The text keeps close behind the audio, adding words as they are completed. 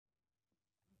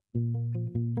It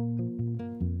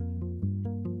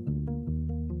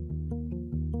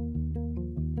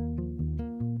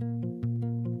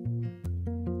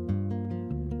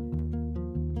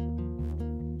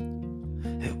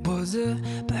was a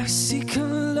backseat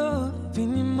kind of love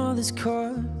in your mother's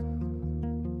car.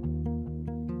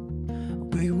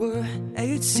 We were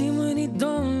 18 when you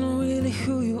don't know really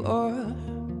who you are.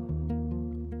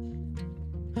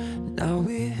 Now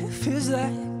it feels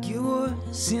like you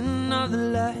was in another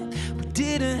life. We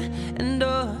didn't end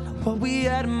up what we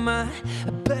had in mind.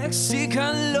 A backseat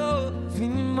kind of love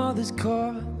in your mother's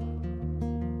car.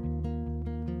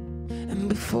 And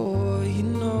before you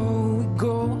know, we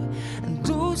go and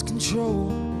lose control.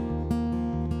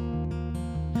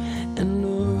 And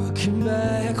looking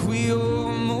back, we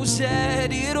almost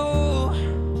had it all.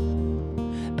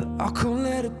 But I can't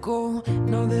let it go.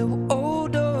 Now that we're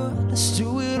older, let's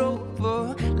do it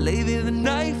over. Lately the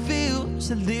night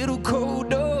feels a little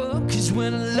colder. Cause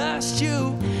when I lost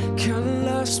you,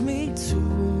 kinda lost me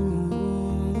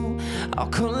too. I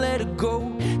can't let it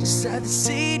go. Just like the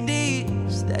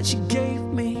CDs that you gave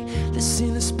me.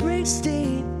 Listen to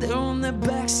Springsteen, they're on the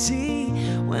backseat.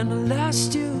 When I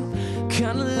lost you,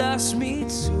 kinda lost me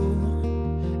too.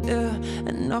 Yeah,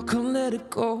 and I can't let it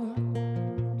go.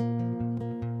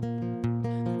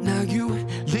 Now you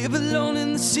live alone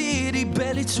in the city,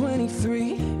 barely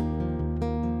 23.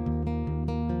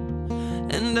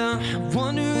 And I'm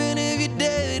wondering if your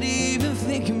daddy even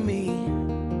think of me.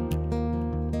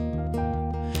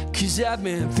 Cause I've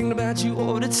been thinking about you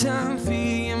all the time.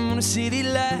 Feeling on the city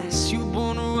lights. You were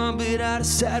born to run, but out of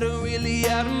sight or really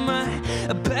out of mind.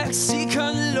 A backseat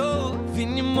kind of love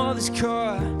in your mother's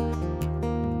car.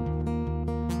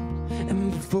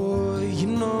 And before you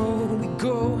know, we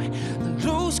go and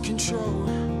lose control.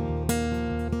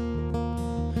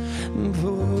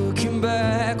 Looking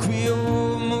back, we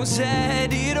almost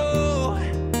had it all.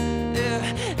 Yeah,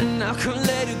 and I can't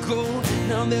let it go.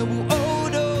 Now that we're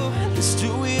older, let's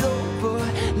do it over.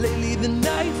 Lately the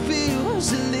night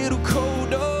feels a little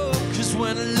colder. Cause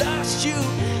when I lost you,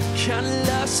 kinda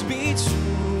lost me too.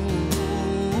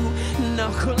 And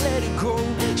I can't let it go.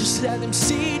 Just like them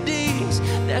CDs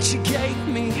that you gave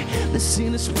me.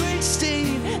 Listen to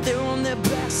Springsteen, they're on their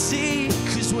backseat.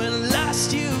 Cause when I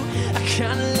lost you, I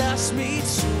kinda lost me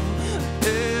too.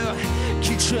 Yeah,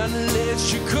 keep trying to let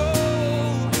you go.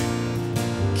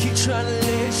 Keep trying to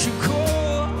let you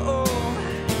go.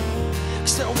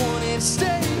 Cause I wanted to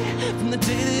stay from the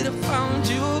day that I found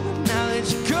you. But now that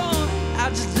you're gone, I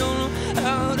just don't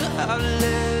know how to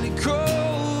let it go.